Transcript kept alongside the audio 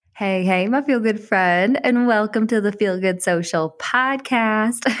Hey, hey, my feel good friend, and welcome to the Feel Good Social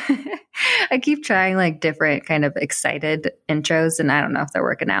podcast. I keep trying like different kind of excited intros, and I don't know if they're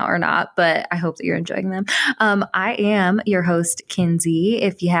working out or not, but I hope that you're enjoying them. I am your host, Kinsey.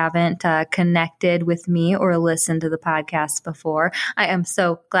 If you haven't connected with me or listened to the podcast before, I am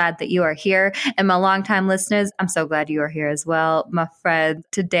so glad that you are here. And my longtime listeners, I'm so glad you are here as well. My friend,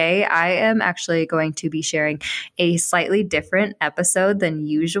 today I am actually going to be sharing a slightly different episode than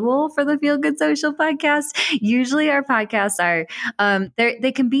usual for the Feel Good Social podcast. Usually our podcasts are,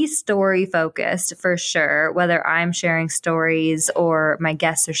 they can be story focused for sure, whether I'm sharing stories or my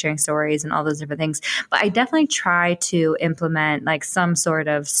guests are sharing stories and all those different things. But I definitely try to implement like some sort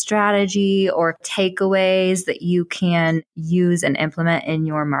of strategy or takeaways that you can use and implement in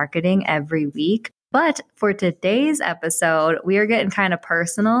your marketing every week. But for today's episode, we are getting kind of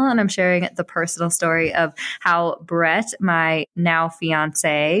personal, and I'm sharing the personal story of how Brett, my now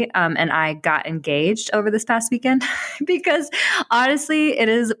fiance, and I got engaged over this past weekend because honestly, it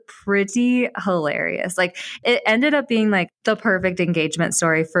is pretty hilarious. Like it ended up being like the perfect engagement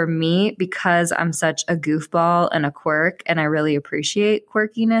story for me because I'm such a goofball and a quirk, and I really appreciate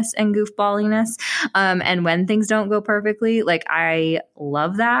quirkiness and goofballiness. And when things don't go perfectly, like I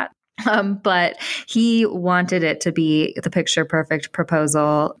love that. But he wanted it to be the picture perfect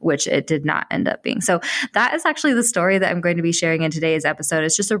proposal, which it did not end up being. So that is actually the story that I'm going to be sharing in today's episode.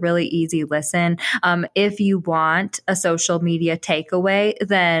 It's just a really easy listen. If you want a social media takeaway,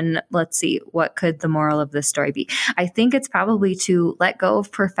 then let's see, what could the moral of this story be? I think it's probably to let go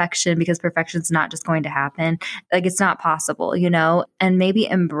of perfection because perfection is not just going to happen. Like it's not possible, and maybe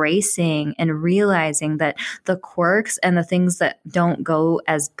embracing and realizing that the quirks and the things that don't go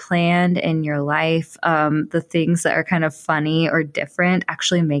as planned in your life, the things that are kind of funny or different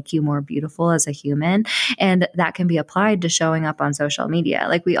actually make you more beautiful as a human. And that can be applied to showing up on social media.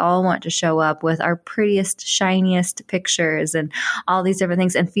 Like we all want to show up with our prettiest, shiniest pictures and all these different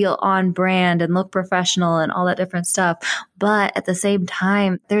things and feel on brand and look professional and all that different stuff. But at the same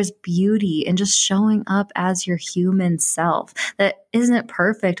time, there's beauty in just showing up as your human self that isn't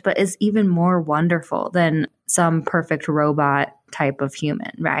perfect, but is even more wonderful than some perfect robot type of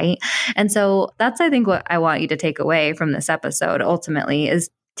human, right? And so that's, I think, what I want you to take away from this episode ultimately is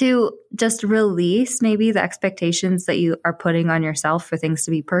to just release maybe the expectations that you are putting on yourself for things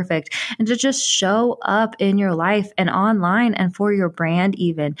to be perfect and to just show up in your life and online and for your brand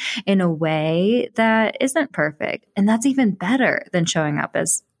even in a way that isn't perfect. And that's even better than showing up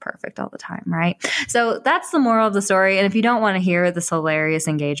as perfect all the time, right? So that's the moral of the story. And if you don't want to hear this hilarious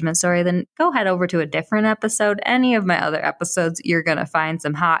engagement story, then go head over to a different episode. Any of my other episodes, you're going to find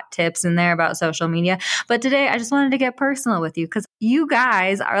some hot tips in there about social media. But today I just wanted to get personal with you because you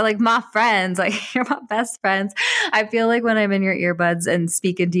guys are like my friends, like you're my best friends. I feel like when I'm in your earbuds and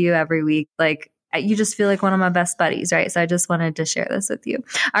speaking to you every week, like you just feel like one of my best buddies, right? So I just wanted to share this with you.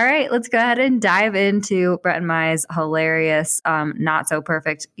 All right, let's go ahead and dive into Brett and Mai's hilarious, not so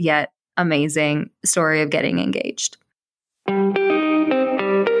perfect yet amazing story of getting engaged.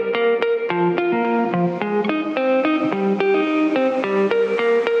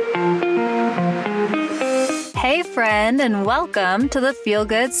 Hey, friend, and welcome to the Feel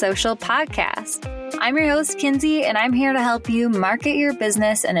Good Social podcast. I'm your host, Kinsey, and I'm here to help you market your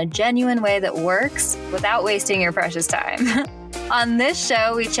business in a genuine way that works without wasting your precious time. On this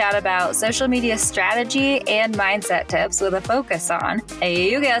show, we chat about social media strategy and mindset tips with a focus on,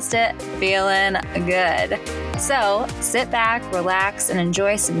 you guessed it, feeling good. So sit back, relax, and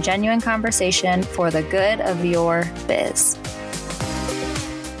enjoy some genuine conversation for the good of your biz.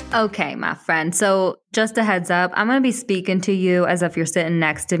 Okay, my friend. So just a heads up, I'm going to be speaking to you as if you're sitting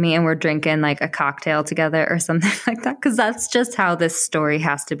next to me and we're drinking like a cocktail together or something like that, because that's just how this story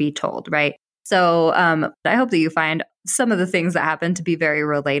has to be told, right? So I hope that you find some of the things that happen to be very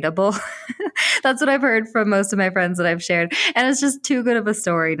relatable. That's what I've heard from most of my friends that I've shared. And it's just too good of a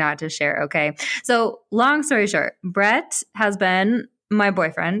story not to share, okay? So long story short, Brett has been my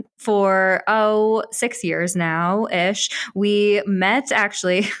boyfriend for, 6 years now-ish. We met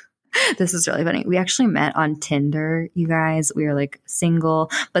actually, this is really funny. We actually met on Tinder, you guys. We were like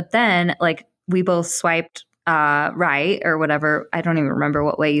single, but then like we both swiped right or whatever. I don't even remember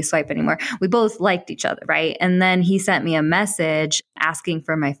what way you swipe anymore. We both liked each other, right? And then he sent me a message asking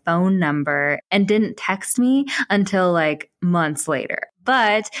for my phone number and didn't text me until like months later.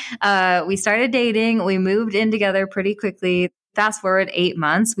 But we started dating. We moved in together pretty quickly. Fast forward 8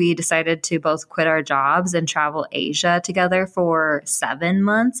 months, we decided to both quit our jobs and travel Asia together for 7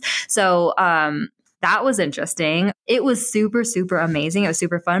 months. So that was interesting. It was super, super amazing. It was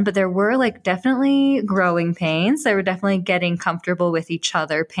super fun, but there were like definitely growing pains. There were definitely getting comfortable with each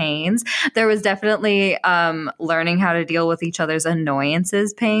other pains. There was definitely learning how to deal with each other's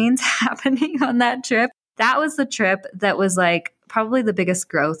annoyances pains happening on that trip. That was the trip that was like probably the biggest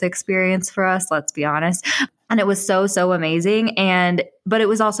growth experience for us, let's be honest. And it was so, so amazing. But it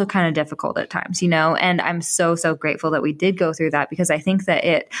was also kind of difficult at times, and I'm so, so grateful that we did go through that, because I think that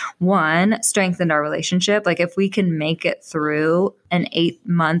it, one, strengthened our relationship. Like if we can make it through an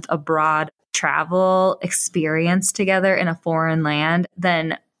 8-month abroad travel experience together in a foreign land,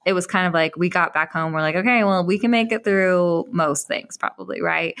 then it was kind of like we got back home. We're like, okay, well, we can make it through most things probably,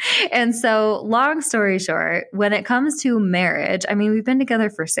 right? And so long story short, when it comes to marriage, I mean, we've been together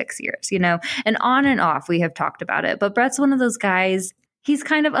for 6 years, and on and off we have talked about it. But Brett's one of those guys, he's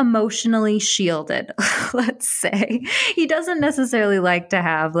kind of emotionally shielded, let's say. He doesn't necessarily like to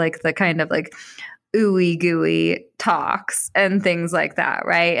have like the kind of like ooey gooey talks and things like that,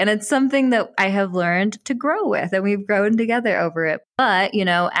 right? And it's something that I have learned to grow with, and we've grown together over it. But,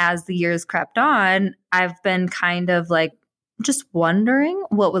 as the years crept on, I've been kind of like just wondering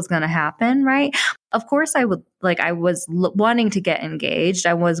what was going to happen, right? Of course, I was wanting to get engaged.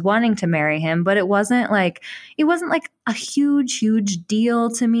 I was wanting to marry him, but it wasn't like a huge, huge deal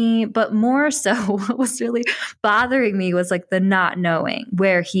to me. But more so, what was really bothering me was like the not knowing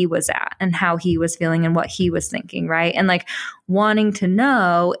where he was at and how he was feeling and what he was thinking, right? And like wanting to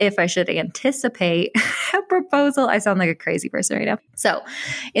know if I should anticipate a proposal. I sound like a crazy person right now. So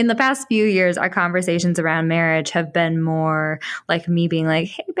in the past few years, our conversations around marriage have been more like me being like,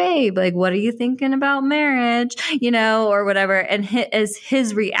 hey, babe, like, what are you thinking about marriage, or whatever. And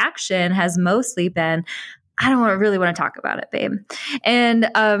his reaction has mostly been, I don't really want to talk about it, babe. And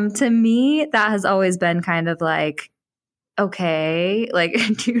to me, that has always been kind of like, okay, like,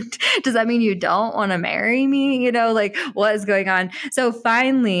 dude, does that mean you don't want to marry me? Like what is going on? So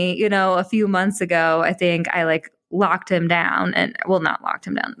finally, a few months ago, I think I like locked him down not locked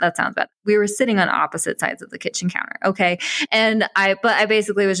him down. That sounds bad. We were sitting on opposite sides of the kitchen counter. Okay. And I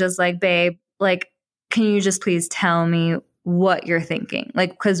basically was just like, babe, like, can you just please tell me what you're thinking?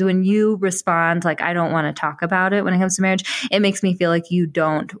 Like, because when you respond, like, I don't want to talk about it when it comes to marriage, it makes me feel like you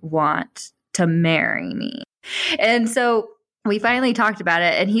don't want to marry me. And so we finally talked about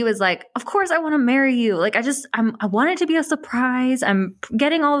it, and he was like, of course I want to marry you. Like, I want it to be a surprise. I'm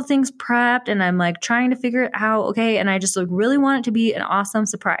getting all the things prepped and I'm like trying to figure it out. Okay. And I just like really want it to be an awesome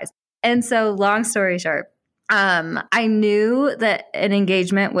surprise. And so long story short, I knew that an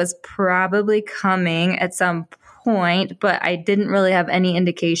engagement was probably coming at some point, but I didn't really have any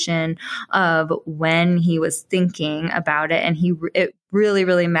indication of when he was thinking about it. And it really,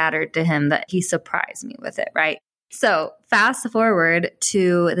 really mattered to him that he surprised me with it, right? So fast forward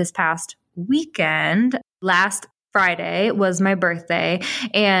to this past weekend. Last Friday was my birthday,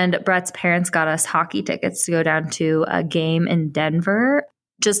 and Brett's parents got us hockey tickets to go down to a game in Denver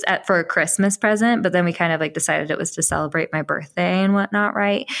just for a Christmas present. But then we kind of like decided it was to celebrate my birthday and whatnot,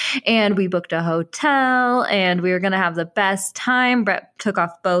 right? And we booked a hotel and we were going to have the best time. Brett took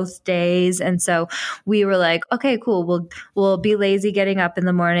off both days. And so we were like, okay, cool. We'll be lazy getting up in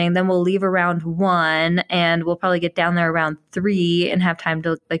the morning. Then we'll leave around 1 and we'll probably get down there around 3 and have time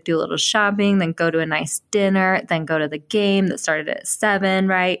to like do a little shopping, then go to a nice dinner, then go to the game that started at 7,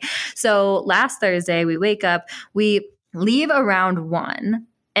 right? So last Thursday we wake up, we leave around 1.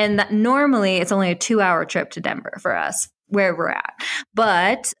 And normally it's only a 2-hour trip to Denver for us where we're at.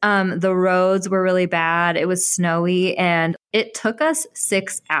 But the roads were really bad. It was snowy and it took us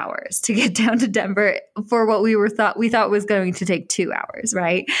 6 hours to get down to Denver for what we thought was going to take 2 hours,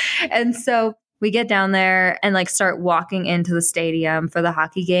 right? And so we get down there and like start walking into the stadium for the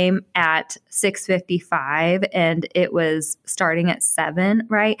hockey game at 6:55, and it was starting at 7,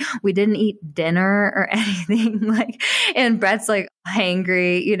 right? We didn't eat dinner or anything, and Brett's like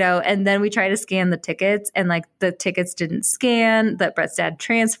hangry, and then we try to scan the tickets and like the tickets didn't scan that Brett's dad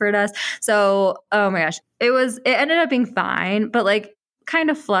transferred us. So, oh my gosh, it ended up being fine, but like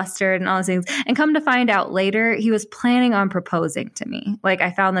kind of flustered and all those things. And come to find out later, he was planning on proposing to me. Like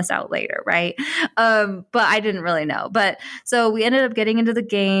I found this out later, right? But I didn't really know. But so we ended up getting into the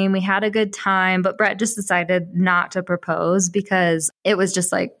game. We had a good time, but Brett just decided not to propose because it was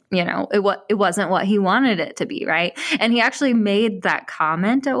just like, it wasn't what he wanted it to be, right? And he actually made that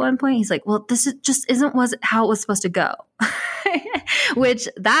comment at one point. He's like, well, this isn't how it was supposed to go. which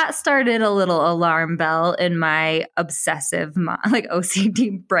that started a little alarm bell in my obsessive, like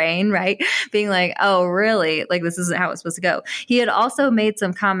OCD brain, right? Being like, oh, really? Like, this isn't how it's supposed to go. He had also made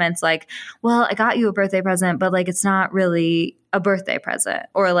some comments like, well, I got you a birthday present, but like, it's not really a birthday present,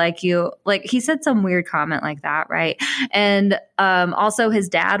 or like he said some weird comment like that, right? And also his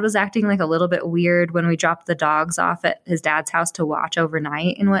dad was acting like a little bit weird when we dropped the dogs off at his dad's house to watch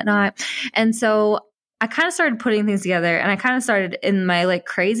overnight and whatnot. And so I kind of started putting things together, and I kind of started in my like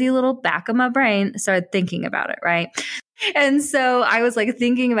crazy little back of my brain, started thinking about it, right? And so I was like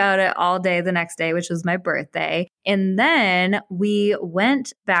thinking about it all day the next day, which was my birthday. And then we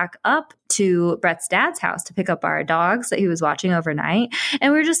went back up to Brett's dad's house to pick up our dogs that he was watching overnight.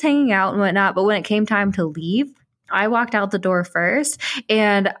 And we were just hanging out and whatnot. But when it came time to leave, I walked out the door first,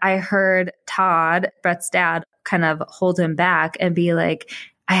 and I heard Todd, Brett's dad, kind of hold him back and be like,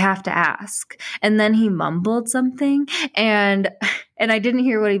 I have to ask. And then he mumbled something, and I didn't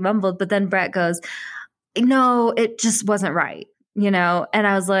hear what he mumbled, but then Brett goes, no, it just wasn't right, And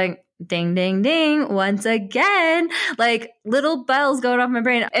I was like, ding, ding, ding, once again, like little bells going off my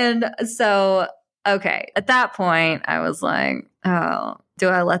brain. And so, okay, at that point, I was like, oh, do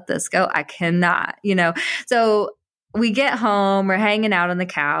I let this go? I cannot, So we get home, we're hanging out on the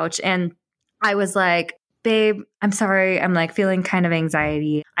couch, and I was like, babe, I'm sorry. I'm like feeling kind of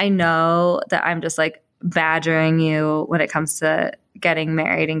anxiety. I know that I'm just like badgering you when it comes to getting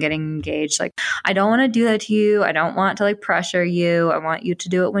married and getting engaged. Like, I don't want to do that to you. I don't want to like pressure you. I want you to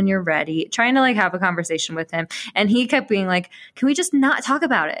do it when you're ready. Trying to like have a conversation with him. And he kept being like, can we just not talk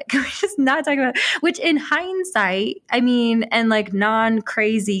about it? Can we just not talk about it? Which in hindsight, I mean, and like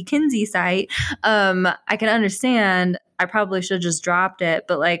non-crazy Kinsey sight, I can understand I probably should have just dropped it.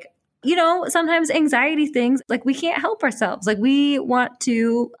 But like, sometimes anxiety things, like we can't help ourselves. Like we want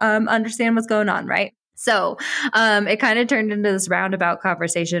to understand what's going on, right? So it kind of turned into this roundabout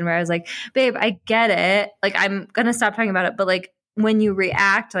conversation where I was like, babe, I get it. Like, I'm going to stop talking about it. But like, when you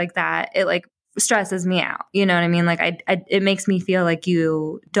react like that, it like stresses me out. You know what I mean? Like it makes me feel like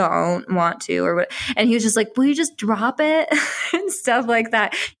you don't want to or what. And he was just like, will you just drop it? And stuff like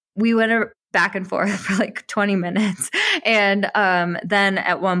that. We went back and forth for like 20 minutes. And then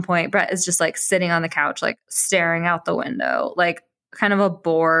at one point, Brett is just like sitting on the couch, like staring out the window, like kind of a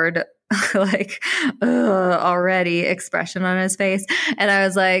bored, like already expression on his face. And I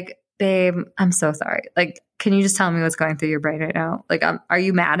was like, babe, I'm so sorry. Like, can you just tell me what's going through your brain right now? Like, are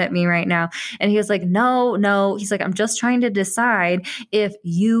you mad at me right now? And he was like, no. He's like, I'm just trying to decide if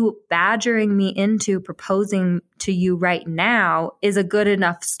you badgering me into proposing to you right now is a good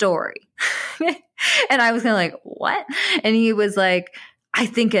enough story. And I was kind of like, what? And he was like, I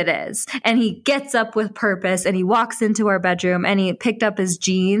think it is. And he gets up with purpose and he walks into our bedroom and he picked up his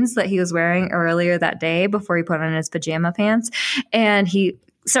jeans that he was wearing earlier that day before he put on his pajama pants. And he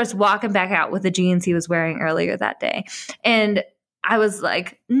starts walking back out with the jeans he was wearing earlier that day. And I was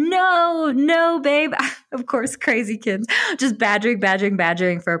like, no, babe. Of course, crazy kids just badgering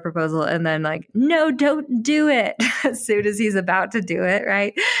for a proposal. And then like, no, don't do it as soon as he's about to do it.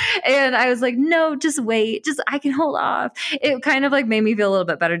 Right. And I was like, no, just wait. I can hold off. It kind of like made me feel a little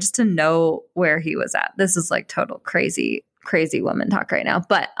bit better just to know where he was at. This is like total crazy woman talk right now.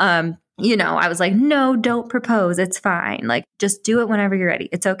 But, I was like, no, don't propose. It's fine. Like, just do it whenever you're ready.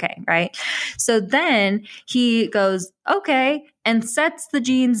 It's okay. Right. So then he goes, okay, and sets the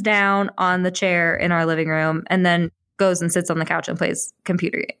jeans down on the chair in our living room and then goes and sits on the couch and plays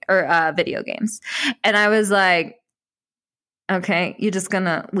video games. And I was like, okay, you're just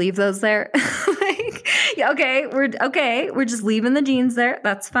gonna leave those there? Like, yeah, we're just leaving the jeans there.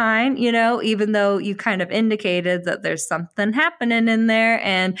 That's fine, even though you kind of indicated that there's something happening in there.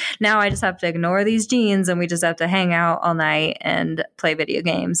 And now I just have to ignore these jeans and we just have to hang out all night and play video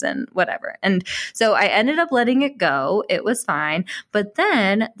games and whatever. And so I ended up letting it go. It was fine. But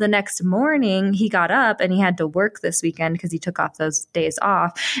then the next morning he got up and he had to work this weekend because he took off those days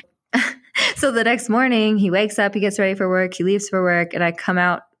off. So the next morning he wakes up, he gets ready for work, he leaves for work, and I come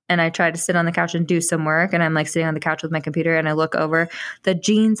out and I try to sit on the couch and do some work. And I'm like sitting on the couch with my computer and I look over, the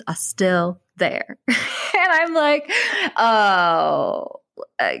jeans are still there. And I'm like, oh,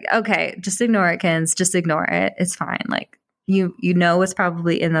 okay, just ignore it, Kins. Just ignore it. It's fine. Like, you know it's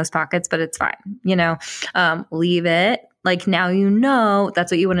probably in those pockets, but it's fine. Leave it. Like, now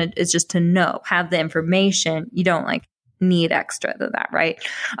that's what you want to, is just to know, have the information. You don't like need extra than that, right?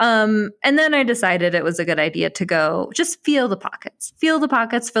 And then I decided it was a good idea to go just feel the pockets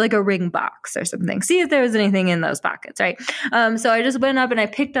for like a ring box or something. See if there was anything in those pockets, right? So I just went up and I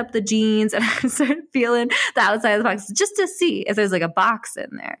picked up the jeans and I started feeling the outside of the box just to see if there's like a box in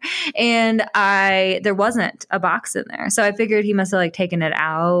there. And there wasn't a box in there. So I figured he must have like taken it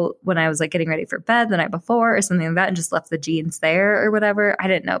out when I was like getting ready for bed the night before or something like that and just left the jeans there or whatever. I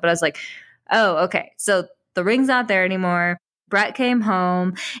didn't know, but I was like, oh, okay. So the ring's not there anymore. Brett came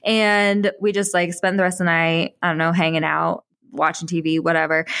home and we just like spent the rest of the night, I don't know, hanging out, watching TV,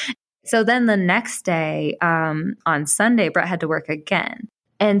 whatever. So then the next day, on Sunday, Brett had to work again.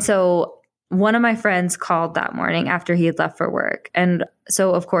 And so one of my friends called that morning after he had left for work. And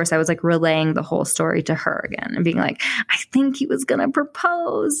so, of course, I was like relaying the whole story to her again and being like, I think he was going to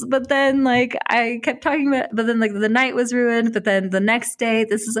propose. But then like I kept talking about, but then like the night was ruined. But then the next day,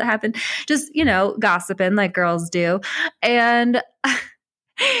 this is what happened. Just, gossiping like girls do. And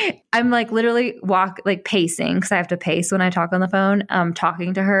I'm like literally pacing because I have to pace when I talk on the phone,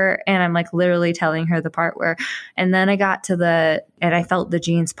 talking to her. And I'm like literally telling her the part where, and then I got to and I felt the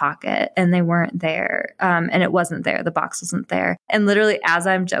jeans pocket and they weren't there. And it wasn't there. The box wasn't there. And literally as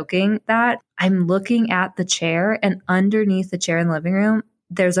I'm joking that, I'm looking at the chair and underneath the chair in the living room,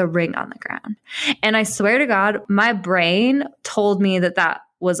 there's a ring on the ground. And I swear to God, my brain told me that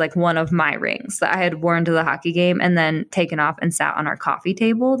was like one of my rings that I had worn to the hockey game and then taken off and sat on our coffee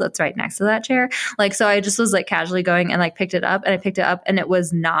table that's right next to that chair. Like, so I just was like casually going and like picked it up and it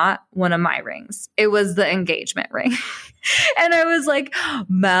was not one of my rings. It was the engagement ring. And I was like,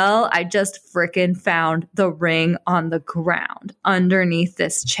 Mel, I just freaking found the ring on the ground underneath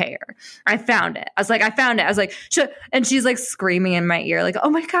this chair. I found it. I was like, and she's like screaming in my ear, like,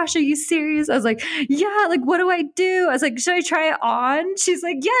 oh my gosh, are you serious? I was like, yeah, like, what do I do? I was like, should I try it on? She's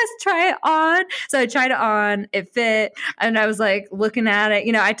like, yes, try it on. So I tried it on, it fit. And I was like looking at it,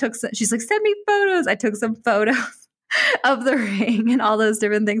 she's like, send me photos. I took some photos of the ring and all those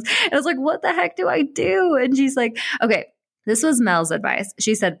different things. And I was like, what the heck do I do? And she's like, okay, this was Mel's advice.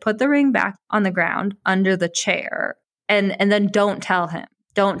 She said, put the ring back on the ground under the chair and then don't tell him.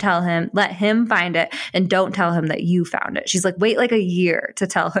 Don't tell him. Let him find it and don't tell him that you found it. She's like, wait like a year to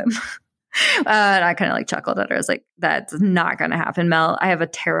tell him. And I kind of like chuckled at her. I was like, that's not going to happen, Mel. I have a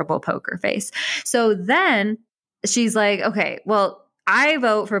terrible poker face. So then she's like, okay, well, I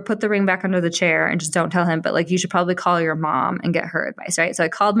vote for put the ring back under the chair and just don't tell him. But like, you should probably call your mom and get her advice, right? So I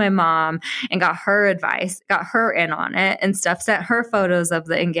called my mom and got her advice, got her in on it and stuff, sent her photos of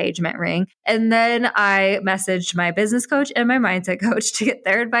the engagement ring. And then I messaged my business coach and my mindset coach to get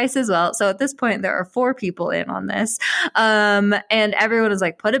their advice as well. So at this point, there are 4 people in on this. And everyone was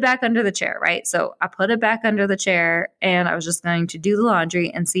like, put it back under the chair, right? So I put it back under the chair and I was just going to do the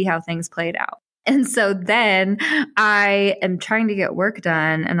laundry and see how things played out. And so then I am trying to get work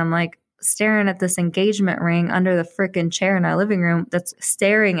done and I'm like staring at this engagement ring under the freaking chair in our living room that's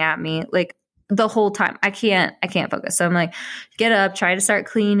staring at me like the whole time. I can't focus. So I'm like, get up, try to start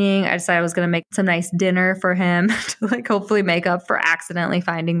cleaning. I decided I was going to make some nice dinner for him to like hopefully make up for accidentally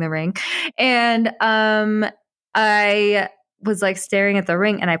finding the ring. And I was like staring at the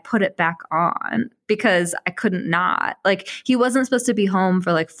ring and I put it back on because I couldn't not. Like he wasn't supposed to be home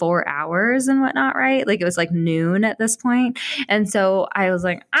for like 4 hours and whatnot, right? Like it was like noon at this point. And so I was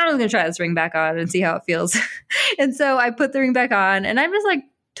like, I'm just going to try this ring back on and see how it feels. And so I put the ring back on and I'm just like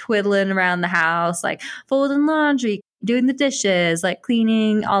twiddling around the house, like folding laundry, doing the dishes, like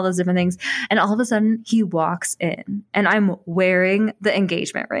cleaning, all those different things. And all of a sudden he walks in and I'm wearing the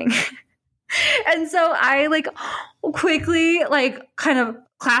engagement ring. And so I like quickly like kind of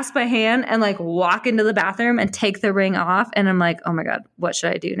clasp my hand and like walk into the bathroom and take the ring off. And I'm like, oh my God, what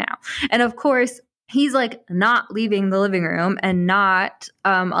should I do now? And of course, he's like not leaving the living room and not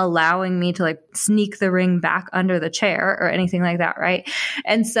allowing me to like sneak the ring back under the chair or anything like that, right?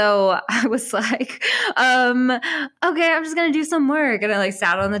 And so I was like, okay, I'm just gonna do some work. And I like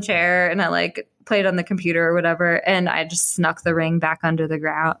sat on the chair and I like played on the computer or whatever, and I just snuck the ring back under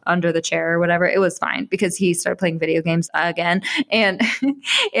the chair or whatever. It was fine because he started playing video games again and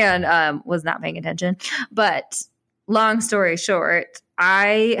was not paying attention. But long story short,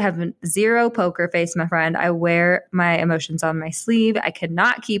 I have 0 poker face, my friend. I wear my emotions on my sleeve. I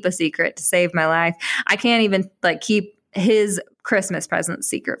cannot keep a secret to save my life. I can't even like keep his Christmas present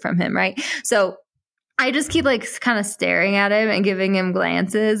secret from him, right? So I just keep like kind of staring at him and giving him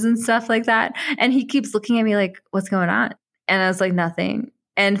glances and stuff like that. And he keeps looking at me like, what's going on? And I was like, nothing.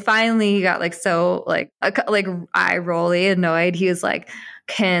 And finally he got like so like eye rolly annoyed. He was like,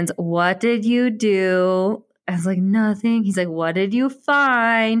 Kens, what did you do? I was like, nothing. He's like, what did you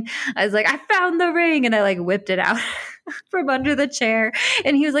find? I was like, I found the ring. And I like whipped it out from under the chair.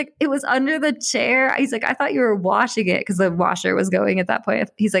 And he was like, it was under the chair. He's like, I thought you were washing it because the washer was going at that point.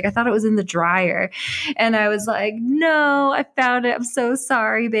 He's like, I thought it was in the dryer. And I was like, no, I found it. I'm so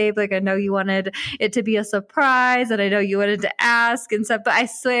sorry, babe. Like, I know you wanted it to be a surprise and I know you wanted to ask and stuff, but I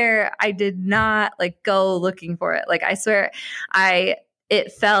swear I did not like go looking for it. Like, I swear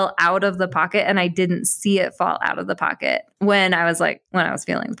it fell out of the pocket and I didn't see it fall out of the pocket when I was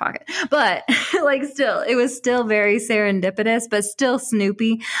feeling the pocket. But like still, it was still very serendipitous, but still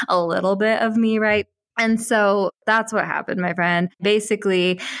Snoopy, a little bit of me, right? And so that's what happened, my friend.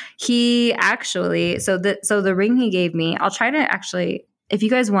 Basically, he actually, so the ring he gave me, I'll try to actually, if you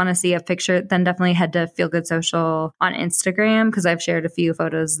guys want to see a picture, then definitely head to Feel Good Social on Instagram because I've shared a few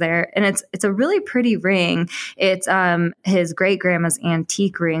photos there. And it's a really pretty ring. It's his great grandma's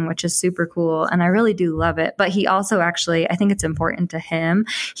antique ring, which is super cool. And I really do love it. But he also actually, I think it's important to him.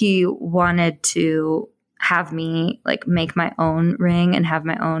 He wanted to have me like make my own ring and have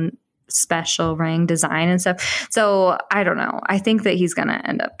my own special ring design and stuff. So I don't know. I think that he's going to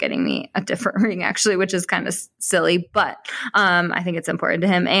end up getting me a different ring actually, which is kind of silly, but I think it's important to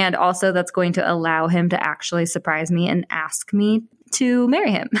him. And also that's going to allow him to actually surprise me and ask me to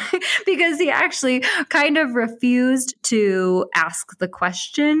marry him because he actually kind of refused to ask the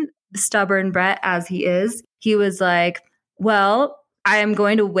question, stubborn Brett as he is. He was like, well, I am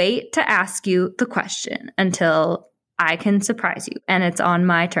going to wait to ask you the question until I can surprise you and it's on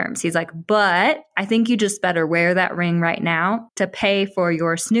my terms. He's like, but I think you just better wear that ring right now to pay for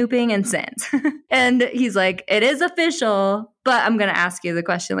your snooping and sins. And he's like, it is official, but I'm going to ask you the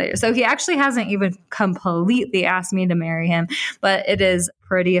question later. So he actually hasn't even completely asked me to marry him, but it is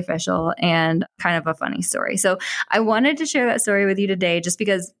pretty official and kind of a funny story. So I wanted to share that story with you today just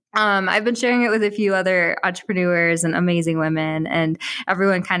because I've been sharing it with a few other entrepreneurs and amazing women, and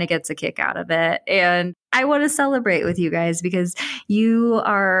everyone kind of gets a kick out of it. And I want to celebrate with you guys because you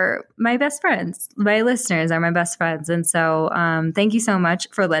are my best friends. My listeners are my best friends. And so thank you so much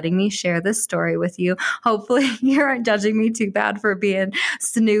for letting me share this story with you. Hopefully you aren't judging me too bad for being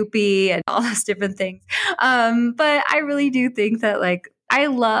Snoopy and all those different things. But I really do think that like, I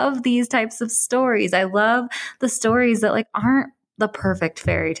love these types of stories. I love the stories that like aren't the perfect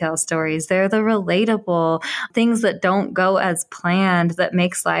fairy tale stories. They're the relatable things that don't go as planned that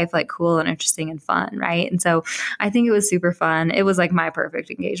makes life like cool and interesting and fun, right? And so I think it was super fun. It was like my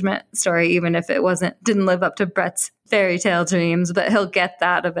perfect engagement story, even if it didn't live up to Brett's fairy tale dreams, but he'll get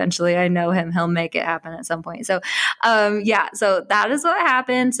that eventually. I know him. He'll make it happen at some point. So, so that is what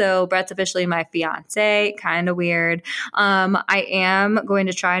happened. So Brett's officially my fiance, kind of weird. I am going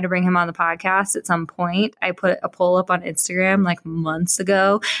to try to bring him on the podcast at some point. I put a poll up on Instagram like months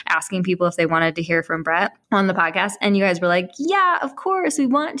ago asking people if they wanted to hear from Brett on the podcast. And you guys were like, yeah, of course we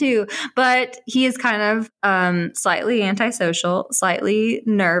want to, but he is kind of, slightly antisocial, slightly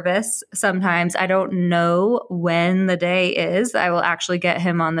nervous. Sometimes I don't know when the day is I will actually get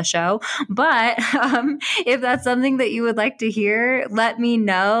him on the show. But if that's something that you would like to hear, let me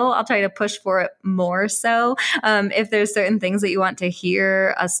know. I'll try to push for it more so. If there's certain things that you want to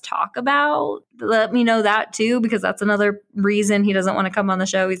hear us talk about, let me know that too, because that's another reason he doesn't want to come on the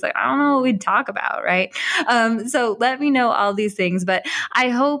show. He's like, I don't know what we'd talk about, right? So let me know all these things. But I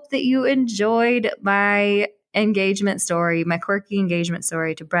hope that you enjoyed my engagement story, my quirky engagement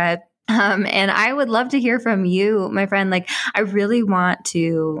story to Brett. And I would love to hear from you, my friend. Like, I really want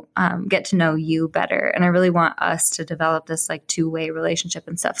to get to know you better. And I really want us to develop this like two-way relationship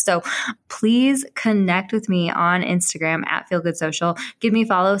and stuff. So please connect with me on Instagram at Feel Good Social. Give me a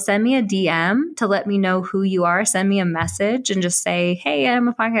follow. Send me a DM to let me know who you are. Send me a message and just say, hey, I'm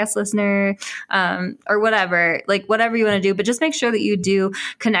a podcast listener, or whatever, like whatever you want to do. But just make sure that you do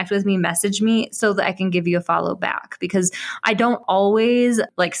connect with me, message me so that I can give you a follow back, because I don't always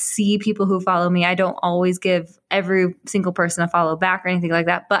like see people who follow me. I don't always give every single person a follow back or anything like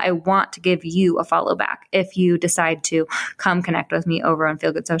that, but I want to give you a follow back if you decide to come connect with me over on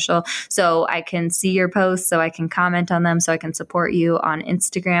Feel Good Social, so I can see your posts, so I can comment on them, so I can support you on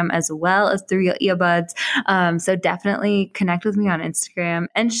Instagram as well as through your earbuds. So definitely connect with me on Instagram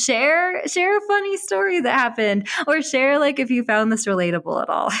and share a funny story that happened, or share like if you found this relatable at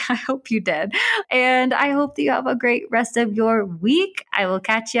all. I hope you did. And I hope that you have a great rest of your week. I will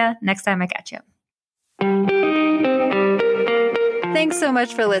catch you next time I catch you. Thanks so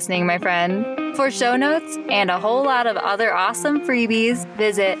much for listening, my friend. For show notes and a whole lot of other awesome freebies,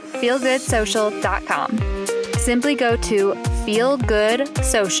 visit feelgoodsocial.com. Simply go to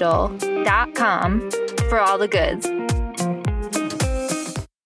feelgoodsocial.com for all the goods.